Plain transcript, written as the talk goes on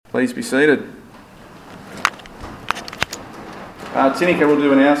Please be seated. Tinica will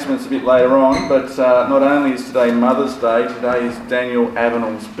do announcements a bit later on, but not only is today Mother's Day, today is Daniel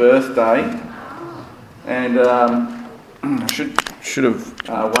Avenell's birthday. And I should have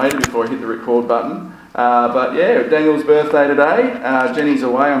waited before I hit the record button. But yeah, Daniel's birthday today. Jenny's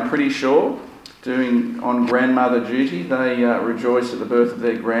away, I'm pretty sure, doing on grandmother duty. They rejoice at the birth of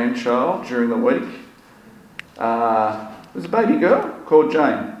their grandchild during the week. There's a baby girl called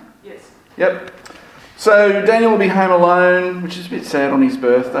Jane. Yes. Yep. So Daniel will be home alone, which is a bit sad on his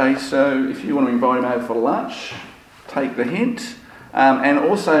birthday. So if you want to invite him over for lunch, take the hint. And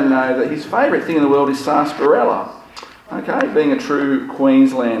also know that his favourite thing in the world is sarsaparilla. Okay, being a true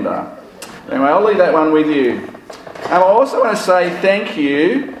Queenslander. Anyway, I'll leave that one with you. I also want to say thank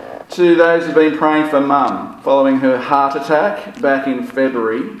you to those who've been praying for Mum following her heart attack back in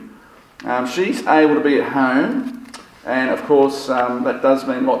February. She's able to be at home. And of course, that does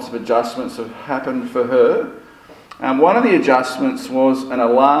mean lots of adjustments have happened for her. One of the adjustments was an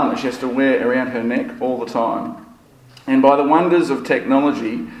alarm that she has to wear around her neck all the time. And by the wonders of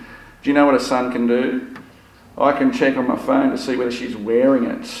technology, do you know what a son can do? I can check on my phone to see whether she's wearing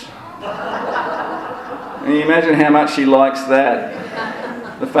it. And you imagine how much she likes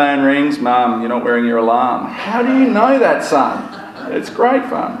that. The phone rings, Mum, you're not wearing your alarm. How do you know that, son? It's great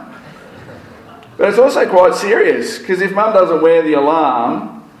fun. But it's also quite serious, because if Mum doesn't wear the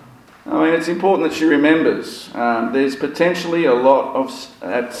alarm, it's important that she remembers. There's potentially a lot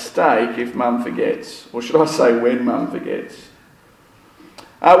at stake if Mum forgets. Or should I say when Mum forgets.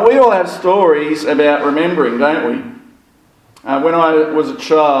 We all have stories about remembering, don't we? When I was a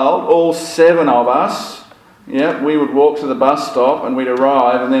child, all 7 of us, we would walk to the bus stop and we'd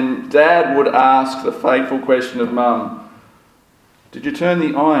arrive, and then Dad would ask the fateful question of Mum, "Did you turn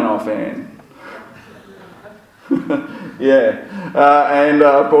the iron off, Anne?" And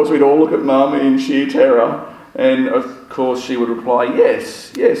of course we'd all look at Mum in sheer terror, and of course she would reply,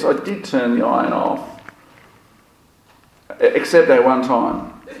 yes, I did turn the iron off. Except that one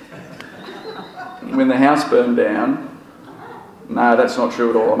time. When the house burned down. No, that's not true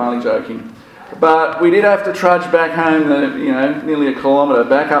at all, I'm only joking. But we did have to trudge back home, nearly a kilometre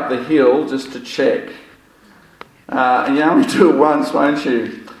back up the hill just to check. And you only do it once, won't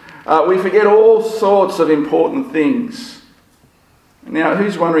you? We forget all sorts of important things. Now,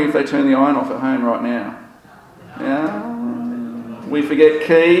 who's wondering if they turn the iron off at home right now? Yeah. We forget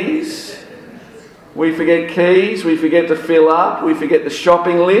keys. We forget to fill up. We forget the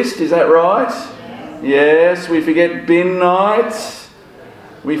shopping list. Is that right? Yes. We forget bin nights.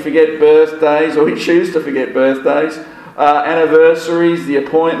 We forget birthdays, or we choose to forget birthdays. Anniversaries, the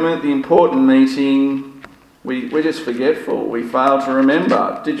appointment, the important meeting. We're just forgetful. We fail to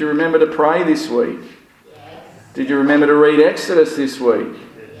remember. Did you remember to pray this week? Yes. Did you remember to read Exodus this week?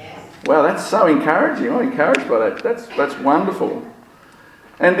 Yes. Wow, that's so encouraging. I'm encouraged by that. That's wonderful.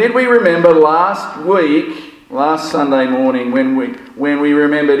 And did we remember last Sunday morning, when we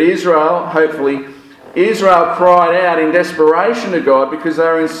remembered Israel, hopefully, Israel cried out in desperation to God because they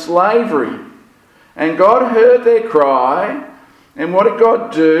were in slavery. And God heard their cry. And what did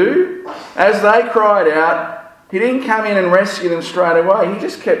God do? As they cried out, He didn't come in and rescue them straight away. He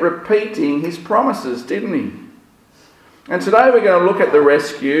just kept repeating His promises, didn't He? And today we're going to look at the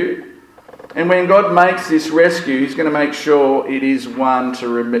rescue. And when God makes this rescue, He's going to make sure it is one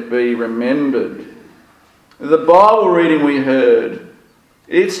to be remembered. The Bible reading we heard,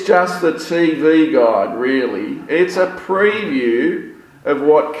 it's just the TV guide, really. It's a preview of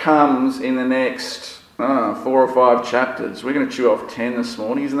what comes in the next 4 or 5 chapters. We're going to chew off 10 this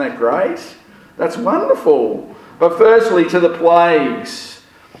morning. Isn't that great? That's wonderful. But firstly, to the plagues.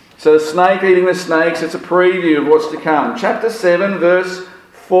 So the snake eating the snakes, it's a preview of what's to come. Chapter 7, verse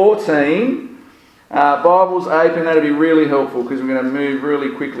 14. Bible's open, that'll be really helpful because we're going to move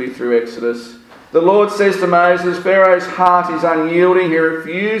really quickly through Exodus. The Lord says to Moses, Pharaoh's heart is unyielding. He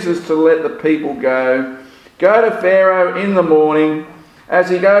refuses to let the people go. Go to Pharaoh in the morning. As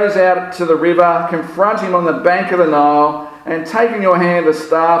he goes out to the river, confront him on the bank of the Nile, and take in your hand the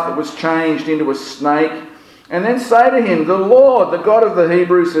staff that was changed into a snake, and then say to him, the Lord, the God of the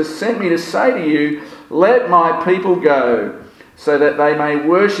Hebrews, has sent me to say to you, let my people go, so that they may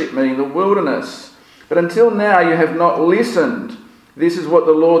worship me in the wilderness. But until now you have not listened. This is what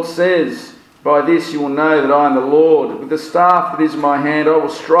the Lord says. By this you will know that I am the Lord. With the staff that is in my hand I will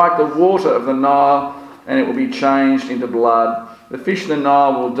strike the water of the Nile, and it will be changed into blood. The fish in the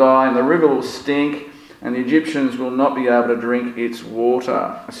Nile will die, and the river will stink, and the Egyptians will not be able to drink its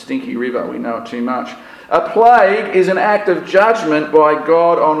water. A stinky river, we know it too much. A plague is an act of judgment by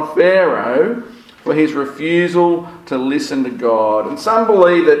God on Pharaoh for his refusal to listen to God. And some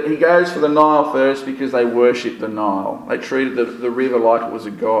believe that he goes for the Nile first because they worshipped the Nile. They treated the river like it was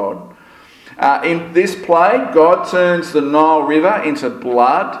a god. In this plague, God turns the Nile River into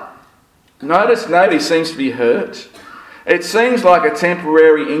blood. Notice nobody seems to be hurt. It seems like a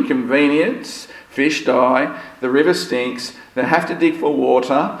temporary inconvenience. Fish die, the river stinks, they have to dig for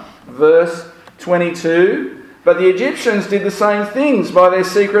water. Verse 22, but the Egyptians did the same things by their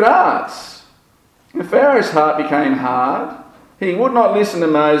secret arts. And Pharaoh's heart became hard. He would not listen to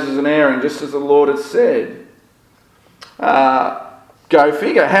Moses and Aaron, just as the Lord had said. Go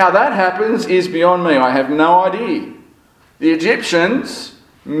figure. How that happens is beyond me. I have no idea. The Egyptians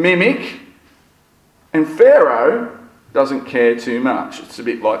mimic, and Pharaoh doesn't care too much. It's a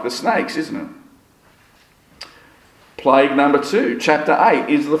bit like the snakes, isn't it? Plague number 2, chapter 8,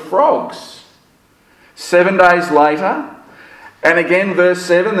 is the frogs. 7 days later, and again verse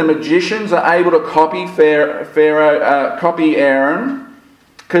 7, the magicians are able to copy copy Aaron,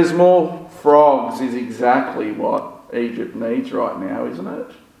 because more frogs is exactly what Egypt needs right now, isn't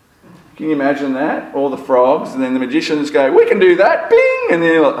it? Can you imagine that? All the frogs, and then the magicians go, we can do that, bing! And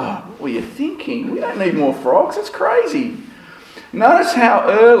they're like, oh, what were you thinking? We don't need more frogs, it's crazy. Notice how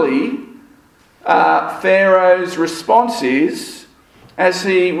early Pharaoh's response is as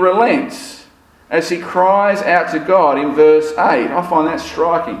he relents, as he cries out to God in verse 8. I find that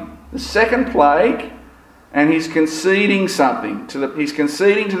striking. The second plague, and he's conceding something. He's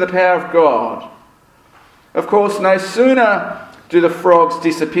conceding to the power of God. Of course, no sooner do the frogs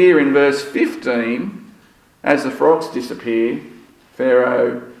disappear in verse 15, as the frogs disappear,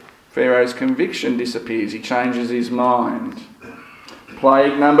 Pharaoh's conviction disappears. He changes his mind.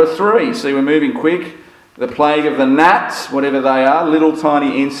 Plague number 3. See, we're moving quick. The plague of the gnats, whatever they are, little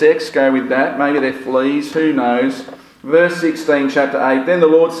tiny insects, go with that. Maybe they're fleas, who knows. Verse 16, chapter 8. Then the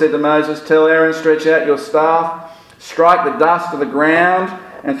Lord said to Moses, tell Aaron, stretch out your staff, strike the dust of the ground,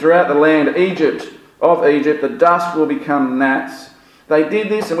 and throughout the land of Egypt, the dust will become gnats. They did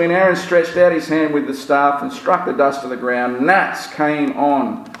this, and when Aaron stretched out his hand with the staff and struck the dust of the ground, gnats came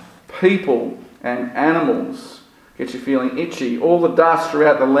on people and animals. Gets you feeling itchy. All the dust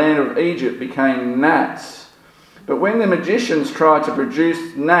throughout the land of Egypt became gnats. But when the magicians tried to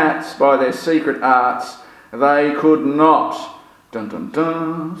produce gnats by their secret arts, they could not. Dun, dun,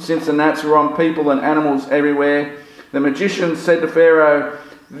 dun. Since the gnats were on people and animals everywhere, the magicians said to Pharaoh,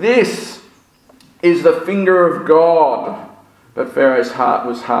 this is the finger of God. But Pharaoh's heart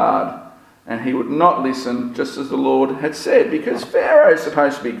was hard, and he would not listen, just as the Lord had said, because Pharaoh is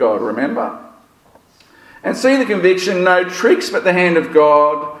supposed to be God, remember? And see the conviction, no tricks but the hand of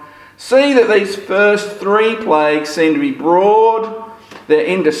God. See that these first 3 plagues seem to be broad, they're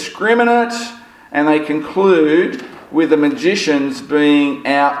indiscriminate, and they conclude with the magicians being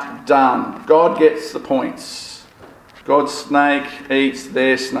outdone. God gets the points. God's snake eats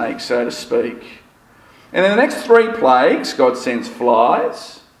their snake, so to speak. And in the next 3 plagues, God sends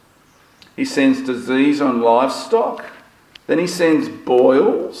flies. He sends disease on livestock. Then he sends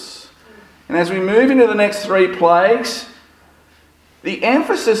boils. And as we move into the next 3 plagues, the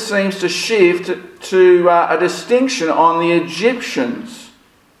emphasis seems to shift to a distinction on the Egyptians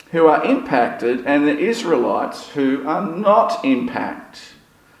who are impacted and the Israelites who are not impacted.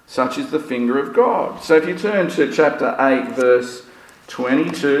 Such is the finger of God. So if you turn to chapter 8, verse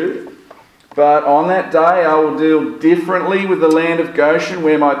 22... But on that day I will deal differently with the land of Goshen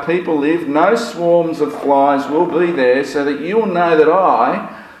where my people live. No swarms of flies will be there, so that you will know that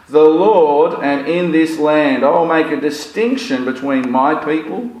I, the Lord, am in this land. I will make a distinction between my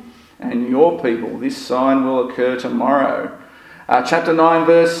people and your people. This sign will occur tomorrow. Chapter 9,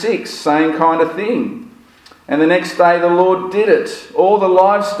 verse 6, same kind of thing. And the next day the Lord did it. All the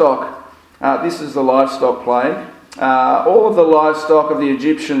livestock, this is the livestock plague. All of the livestock of the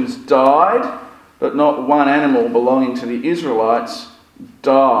Egyptians died, but not one animal belonging to the Israelites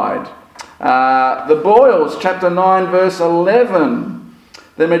died. The boils, chapter 9, verse 11.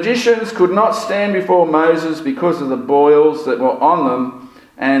 The magicians could not stand before Moses because of the boils that were on them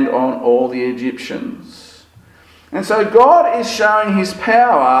and on all the Egyptians. And so God is showing his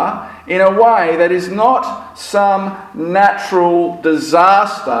power in a way that is not some natural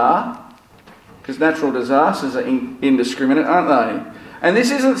disaster, because natural disasters are indiscriminate, aren't they? And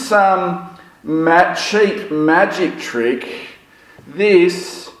this isn't some cheap magic trick.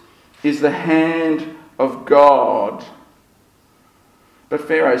 This is the hand of God. But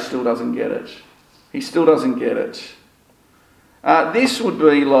Pharaoh still doesn't get it. He still doesn't get it. This would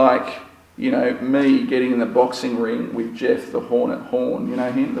be like, me getting in the boxing ring with Jeff the Hornet Horn. You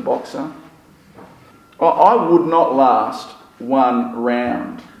know him, the boxer? I would not last one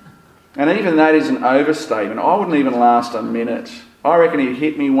round. And even that is an overstatement. I wouldn't even last a minute. I reckon he'd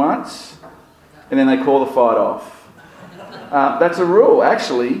hit me once and then they call the fight off. That's a rule,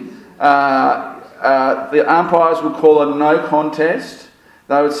 actually. The umpires would call it no contest.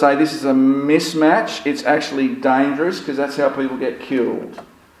 They would say this is a mismatch. It's actually dangerous because that's how people get killed.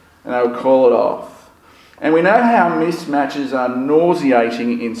 And they would call it off. And we know how mismatches are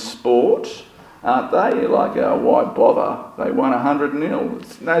nauseating in sport, aren't they? Like, why bother? They won 100-0.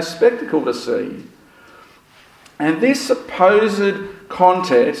 It's no spectacle to see. And this supposed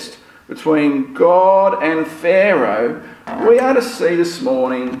contest between God and Pharaoh, we are to see this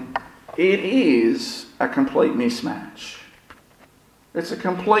morning, it is a complete mismatch. It's a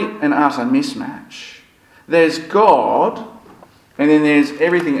complete and utter mismatch. There's God, and then there's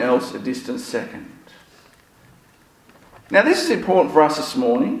everything else a distant second. Now, this is important for us this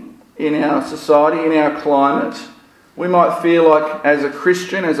morning in our society, in our climate. We might feel like, as a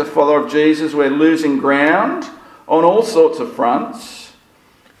Christian, as a follower of Jesus, we're losing ground on all sorts of fronts.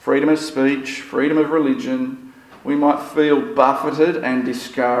 Freedom of speech, freedom of religion. We might feel buffeted and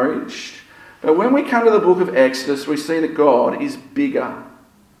discouraged. But when we come to the book of Exodus, we see that God is bigger.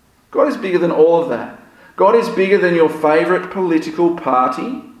 God is bigger than all of that. God is bigger than your favourite political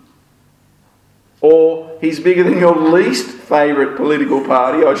party. Or he's bigger than your least favourite political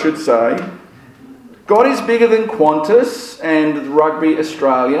party, I should say. God is bigger than Qantas and Rugby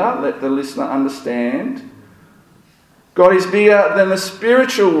Australia, let the listener understand. God is bigger than the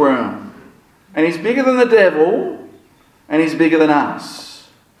spiritual realm. And he's bigger than the devil. And he's bigger than us.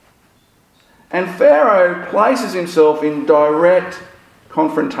 And Pharaoh places himself in direct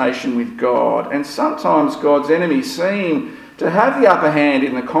confrontation with God. And sometimes God's enemies seem to have the upper hand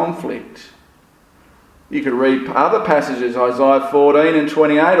in the conflict. You could read other passages, Isaiah 14 and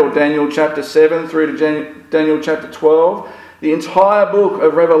 28, or Daniel chapter 7 through to Daniel chapter 12. The entire book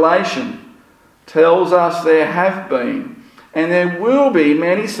of Revelation tells us there have been, and there will be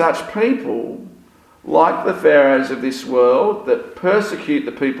many such people, like the pharaohs of this world, that persecute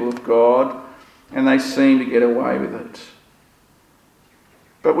the people of God, and they seem to get away with it.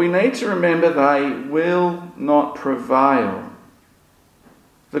 But we need to remember they will not prevail.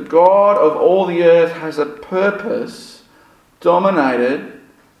 The God of all the earth has a purpose dominated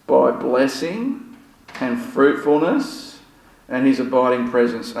by blessing and fruitfulness and his abiding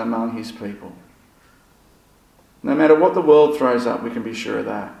presence among his people. No matter what the world throws up, we can be sure of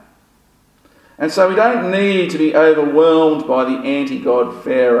that. And so we don't need to be overwhelmed by the anti-God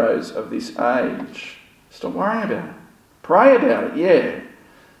pharaohs of this age. Stop worrying about it. Pray about it, yeah.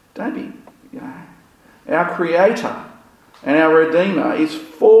 Don't be, Our Creator and our Redeemer is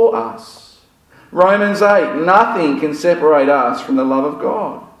for us. Romans 8, nothing can separate us from the love of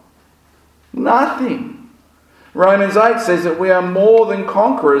God. Nothing. Romans 8 says that we are more than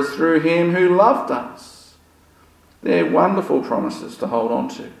conquerors through him who loved us. They're wonderful promises to hold on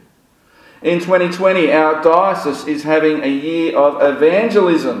to. In 2020, our diocese is having a year of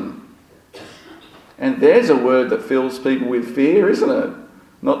evangelism. And there's a word that fills people with fear, isn't it?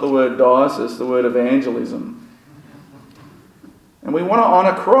 Not the word diocese, the word evangelism. And we want to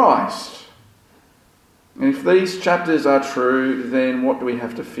honour Christ. And if these chapters are true, then what do we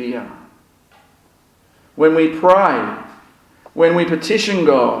have to fear? When we pray, when we petition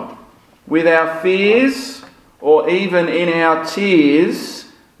God, with our fears or even in our tears,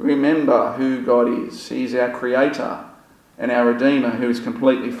 remember who God is. He's our Creator and our Redeemer who is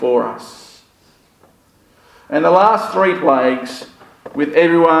completely for us. And the last three plagues, with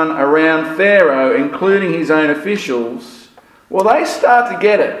everyone around Pharaoh, including his own officials, well, they start to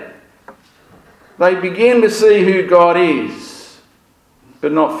get it. They begin to see who God is,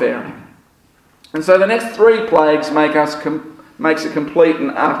 but not Pharaoh. And so the next three plagues makes a complete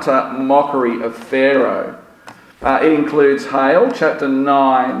and utter mockery of Pharaoh. It includes hail, chapter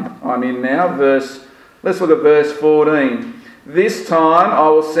 9, I'm in now, let's look at verse 14. This time I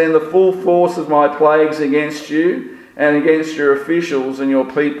will send the full force of my plagues against you and against your officials and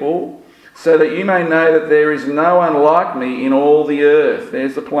your people, so that you may know that there is no one like me in all the earth.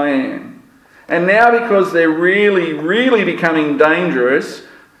 There's the plan. And now, because they're really, really becoming dangerous,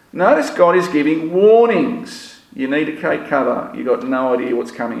 notice God is giving warnings. You need to take cover. You've got no idea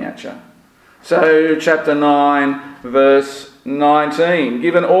what's coming at you. So, chapter 9, verse 19.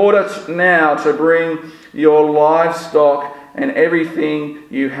 Give an order now to bring your livestock and everything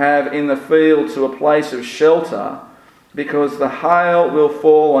you have in the field to a place of shelter, because the hail will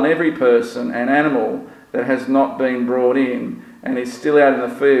fall on every person and animal that has not been brought in and is still out in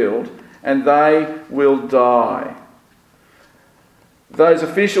the field, and they will die. Those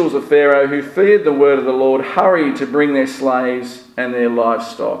officials of Pharaoh who feared the word of the Lord hurried to bring their slaves and their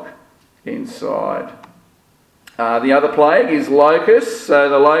livestock inside. The other plague is locusts. So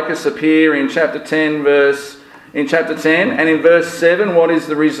the locusts appear in chapter 10, and in verse 7, what is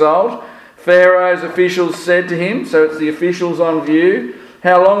the result? Pharaoh's officials said to him, so it's the officials on view,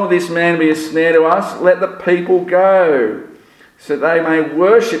 "How long will this man be a snare to us? Let the people go, so they may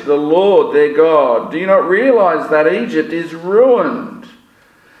worship the Lord their God. Do you not realise that Egypt is ruined?"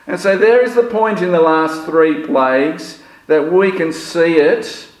 And so there is the point in the last three plagues that we can see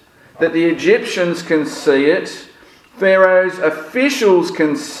it, that the Egyptians can see it, Pharaoh's officials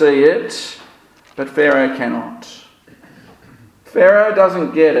can see it, but Pharaoh cannot. Pharaoh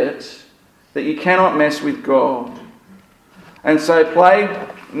doesn't get it, that you cannot mess with God. And so plague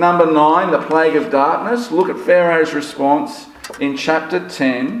number 9, the plague of darkness, look at Pharaoh's response in chapter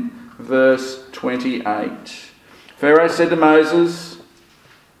 10, verse 28. Pharaoh said to Moses,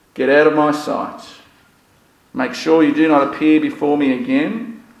 "Get out of my sight. Make sure you do not appear before me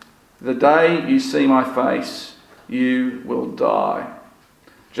again. The day you see my face, you will die."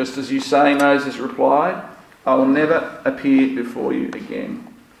 "Just as you say," Moses replied, "I will never appear before you again."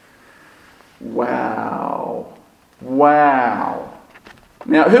 Wow.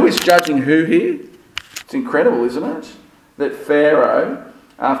 Now, who is judging who here? It's incredible, isn't it? That Pharaoh,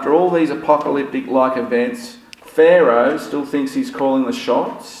 after all these apocalyptic-like events, Pharaoh still thinks he's calling the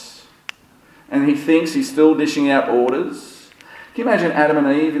shots, and he thinks he's still dishing out orders. Can you imagine Adam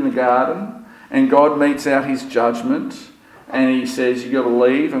and Eve in the garden, and God metes out his judgment, and he says, "You've got to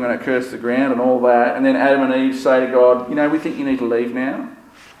leave, I'm going to curse the ground," and all that, and then Adam and Eve say to God, "We think you need to leave now."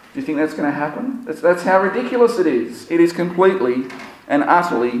 Do you think that's going to happen? That's how ridiculous it is. It is completely and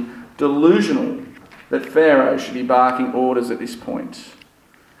utterly delusional that Pharaoh should be barking orders at this point.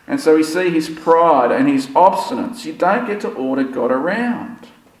 And so we see his pride and his obstinance. You don't get to order God around.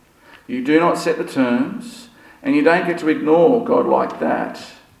 You do not set the terms, and you don't get to ignore God like that.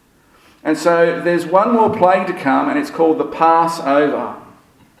 And so there's one more plague to come, and it's called the Passover.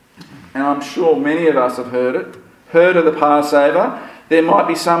 And I'm sure many of us have heard of the Passover. There might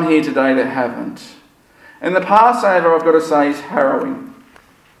be some here today that haven't. And the Passover, I've got to say, is harrowing.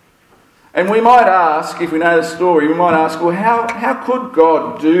 And we might ask, if we know the story, well, how could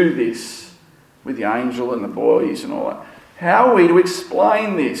God do this with the angel and the boys and all that? How are we to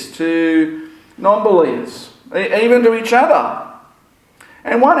explain this to non-believers, even to each other?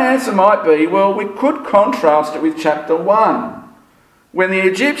 And one answer might be, well, we could contrast it with chapter 1, when the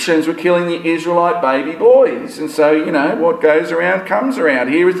Egyptians were killing the Israelite baby boys. And so, what goes around comes around.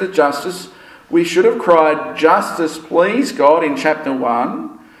 Here is the justice. We should have cried, "Justice, please, God," in chapter 1.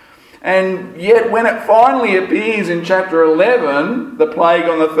 And yet when it finally appears in chapter 11, the plague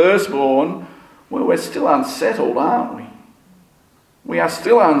on the firstborn, well, we're still unsettled, aren't we? We are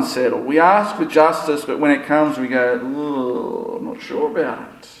still unsettled. We ask for justice, but when it comes, we go, I'm not sure about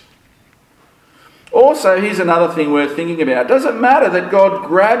it. Also, here's another thing worth thinking about. Does it matter that God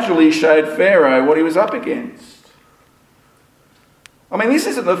gradually showed Pharaoh what he was up against? I mean, this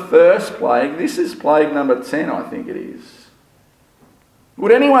isn't the first plague. This is plague number 10, I think it is.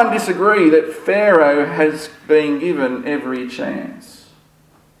 Would anyone disagree that Pharaoh has been given every chance?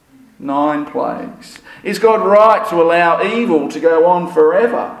 9 plagues. Is God right to allow evil to go on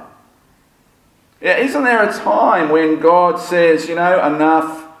forever? Yeah, isn't there a time when God says,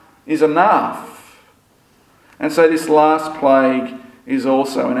 enough is enough? And so this last plague is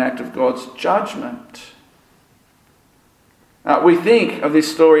also an act of God's judgment. We think of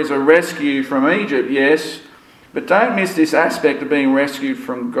this story as a rescue from Egypt, yes, but don't miss this aspect of being rescued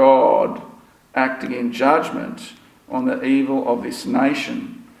from God acting in judgment on the evil of this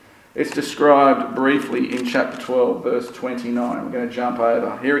nation. It's described briefly in chapter 12, verse 29. We're going to jump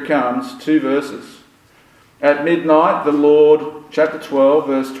over. Here it comes, 2 verses. At midnight, the Lord, chapter 12,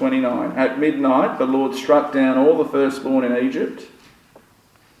 verse 29. At midnight, the Lord struck down all the firstborn in Egypt,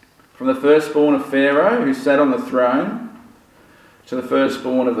 from the firstborn of Pharaoh, who sat on the throne, to the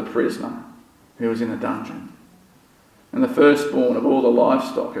firstborn of the prisoner, who was in the dungeon, and the firstborn of all the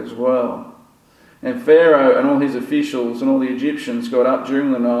livestock as well. And Pharaoh and all his officials and all the Egyptians got up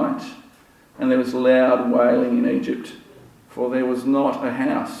during the night, and there was loud wailing in Egypt, for there was not a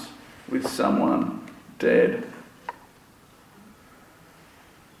house with someone dead.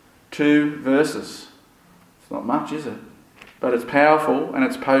 2 verses. It's not much, is it? But it's powerful and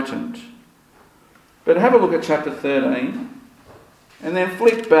it's potent. But have a look at chapter 13 and then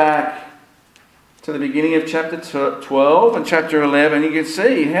flick back to the beginning of chapter 12 and chapter 11. You can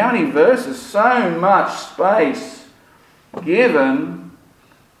see how many verses, so much space given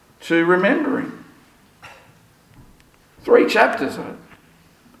to remembering. 3 chapters of it.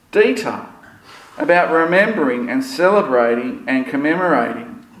 Detail about remembering and celebrating and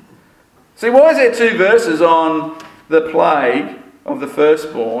commemorating See, why is there 2 verses on the plague of the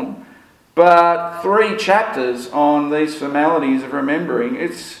firstborn, but 3 chapters on these formalities of remembering?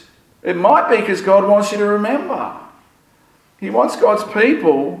 It might be because God wants you to remember. He wants God's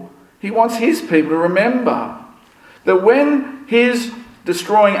people, He wants His people to remember that when His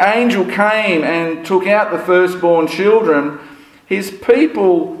destroying angel came and took out the firstborn children, His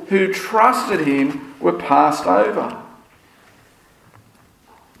people who trusted Him were passed over.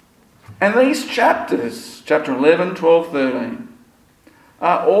 And these chapters, chapter 11, 12, 13,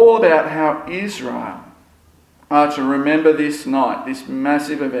 are all about how Israel are to remember this night, this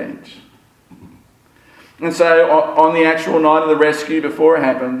massive event. And so on the actual night of the rescue, before it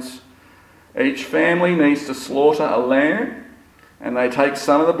happens, each family needs to slaughter a lamb, and they take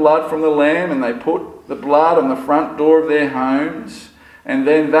some of the blood from the lamb and they put the blood on the front door of their homes, and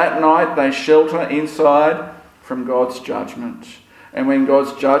then that night they shelter inside from God's judgment. And when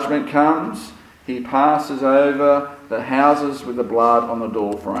God's judgment comes, He passes over the houses with the blood on the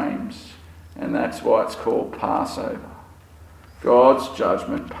door frames. And that's why it's called Passover. God's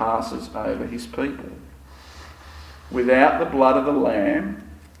judgment passes over His people. Without the blood of the Lamb,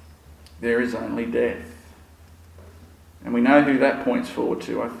 there is only death. And we know who that points forward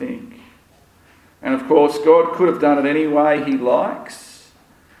to, I think. And of course, God could have done it any way He likes,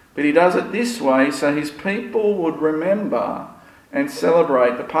 but He does it this way so His people would remember and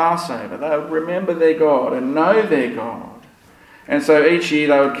celebrate the Passover. They would remember their God and know their God. And so each year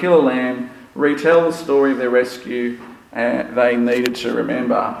they would kill a lamb, retell the story of their rescue, and they needed to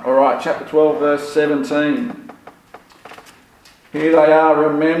remember. All right, chapter 12, verse 17. Here they are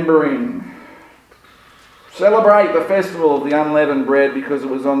remembering. Celebrate the festival of the unleavened bread, because it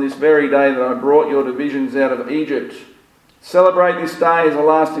was on this very day that I brought your divisions out of Egypt. Celebrate this day as a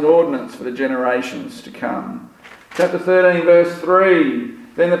lasting ordinance for the generations to come. Chapter 13, verse 3.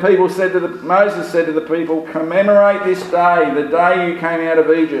 Then Moses said to the people, commemorate this day, the day you came out of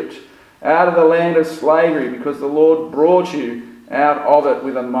Egypt, out of the land of slavery, because the Lord brought you out of it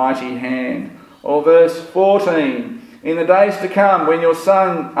with a mighty hand. Or verse 14. In the days to come, when your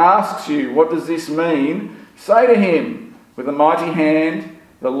son asks you, what does this mean? Say to him, with a mighty hand,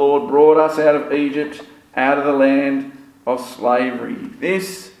 the Lord brought us out of Egypt, out of the land of slavery.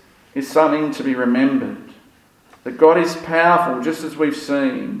 This is something to be remembered. That God is powerful, just as we've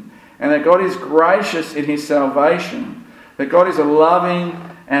seen, and that God is gracious in His salvation, that God is a loving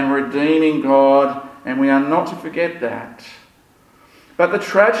and redeeming God, and we are not to forget that. But the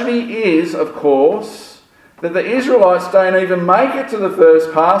tragedy is, of course, that the Israelites don't even make it to the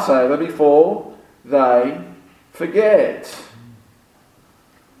first Passover before they forget.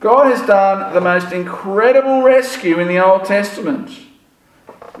 God has done the most incredible rescue in the Old Testament.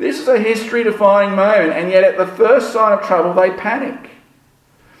 This is a history-defining moment, and yet at the first sign of trouble, they panic.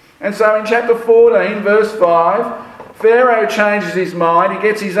 And so in chapter 14, verse 5, Pharaoh changes his mind, he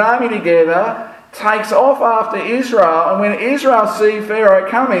gets his army together, takes off after Israel, and when Israel see Pharaoh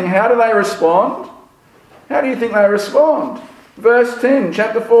coming, how do they respond? How do you think they respond? Verse 10,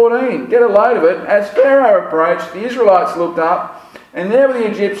 chapter 14, get a load of it. As Pharaoh approached, the Israelites looked up, and there were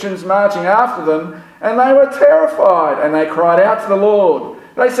the Egyptians marching after them, and they were terrified, and they cried out to the Lord.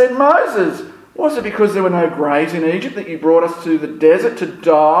 They said, Moses, was it because there were no graves in Egypt that you brought us to the desert to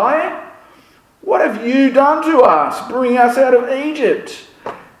die? What have you done to us, bringing us out of Egypt?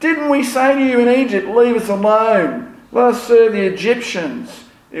 Didn't we say to you in Egypt, leave us alone, let us serve the Egyptians?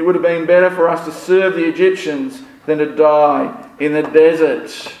 It would have been better for us to serve the Egyptians than to die in the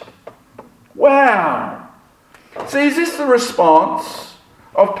desert. Wow! See, is this the response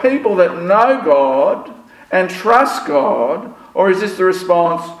of people that know God and trust God, or is this the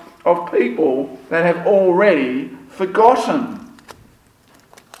response of people that have already forgotten?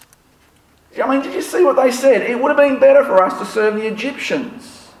 I mean, did you see what they said? It would have been better for us to serve the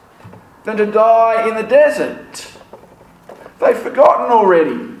Egyptians than to die in the desert. They've forgotten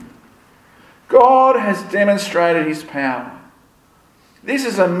already. God has demonstrated His power. This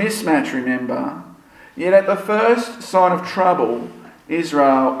is a mismatch, remember. Yet at the first sign of trouble,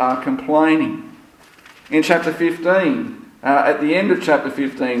 Israel are complaining. In chapter 15, at the end of chapter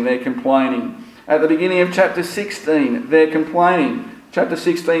 15, they're complaining. At the beginning of chapter 16, they're complaining. Chapter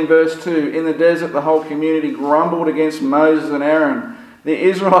 16, verse 2, in the desert the whole community grumbled against Moses and Aaron. The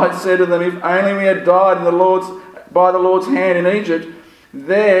Israelites said to them, if only we had died by the Lord's hand in Egypt,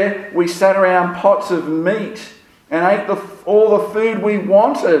 there we sat around pots of meat and ate all the food we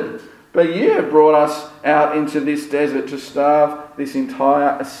wanted. But you have brought us out into this desert to starve this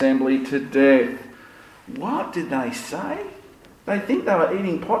entire assembly to death. What did they say? They think they were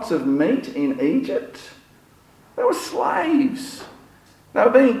eating pots of meat in Egypt? They were slaves. They were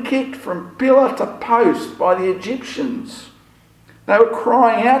being kicked from pillar to post by the Egyptians. They were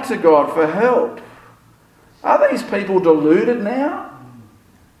crying out to God for help. Are these people deluded now?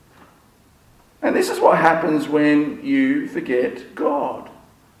 And this is what happens when you forget God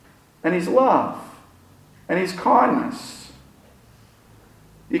and His love and His kindness.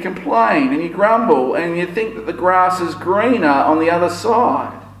 You complain and you grumble and you think that the grass is greener on the other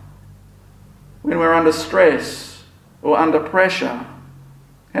side when we're under stress or under pressure.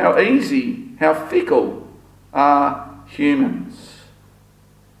 How easy, how fickle are humans.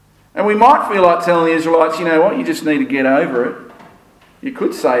 And we might feel like telling the Israelites, you know what, you just need to get over it. You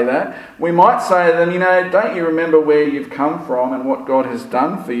could say that. We might say to them, you know, don't you remember where you've come from and what God has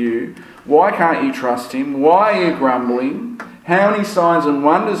done for you? Why can't you trust Him? Why are you grumbling? How many signs and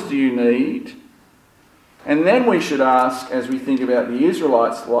wonders do you need? And then we should ask, as we think about the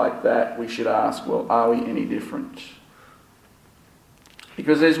Israelites like that, we should ask, well, are we any different?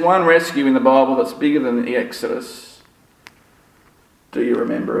 Because there's one rescue in the Bible that's bigger than the Exodus. Do you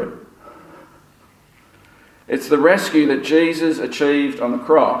remember it? It's the rescue that Jesus achieved on the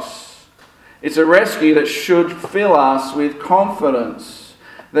cross. It's a rescue that should fill us with confidence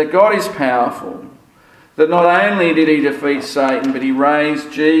that God is powerful, that not only did He defeat Satan, but He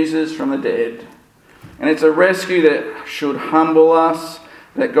raised Jesus from the dead. And it's a rescue that should humble us,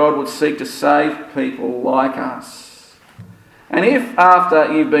 that God would seek to save people like us. And if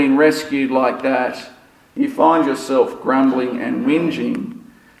after you've been rescued like that, you find yourself grumbling and whinging,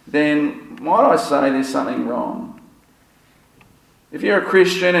 then might I say there's something wrong. If you're a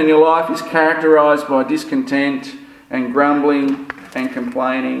Christian and your life is characterised by discontent and grumbling and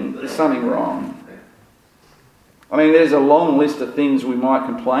complaining, there's something wrong. I mean, there's a long list of things we might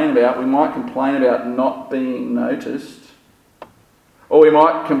complain about. We might complain about not being noticed. Or we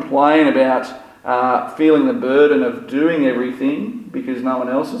might complain about feeling the burden of doing everything because no one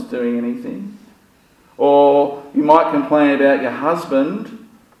else is doing anything. Or you might complain about your husband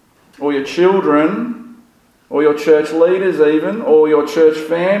or your children or your church leaders even, or your church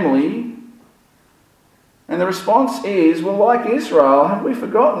family. And the response is, well, like Israel, have we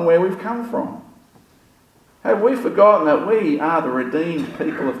forgotten where we've come from? Have we forgotten that we are the redeemed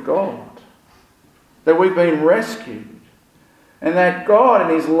people of God? That we've been rescued? And that God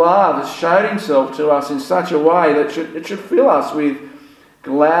in His love has showed Himself to us in such a way that it should fill us with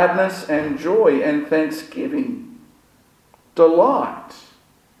gladness and joy and thanksgiving, delight.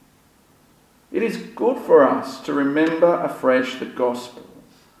 It is good for us to remember afresh the gospel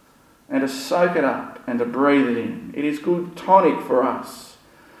and to soak it up and to breathe it in. It is good tonic for us,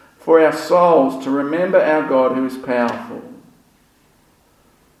 for our souls, to remember our God who is powerful.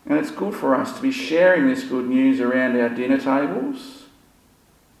 And it's good for us to be sharing this good news around our dinner tables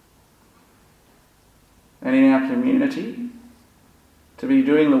and in our community, to be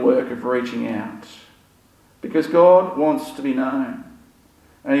doing the work of reaching out. Because God wants to be known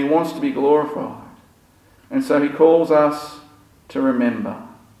and He wants to be glorified. And so He calls us to remember.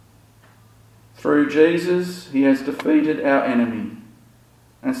 Through Jesus, He has defeated our enemy.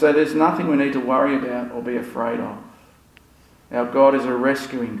 And so there's nothing we need to worry about or be afraid of. Our God is a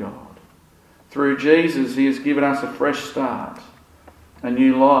rescuing God. Through Jesus, He has given us a fresh start, a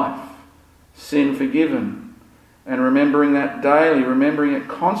new life, sin forgiven, and remembering that daily, remembering it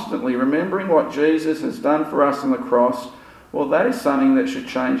constantly, remembering what Jesus has done for us on the cross. Well, that is something that should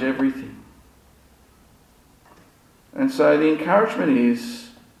change everything. And so the encouragement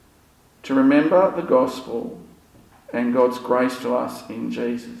is to remember the gospel and God's grace to us in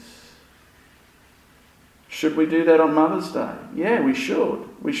Jesus. Should we do that on Mother's Day? Yeah, we should.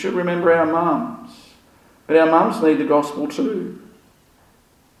 We should remember our mums. But our mums need the gospel too.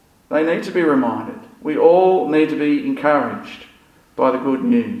 They need to be reminded. We all need to be encouraged by the good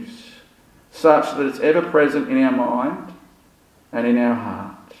news, such that it's ever present in our mind and in our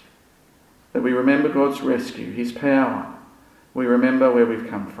heart. That we remember God's rescue, His power. We remember where we've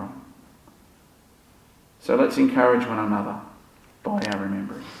come from. So let's encourage one another by our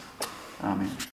remembering. Amen.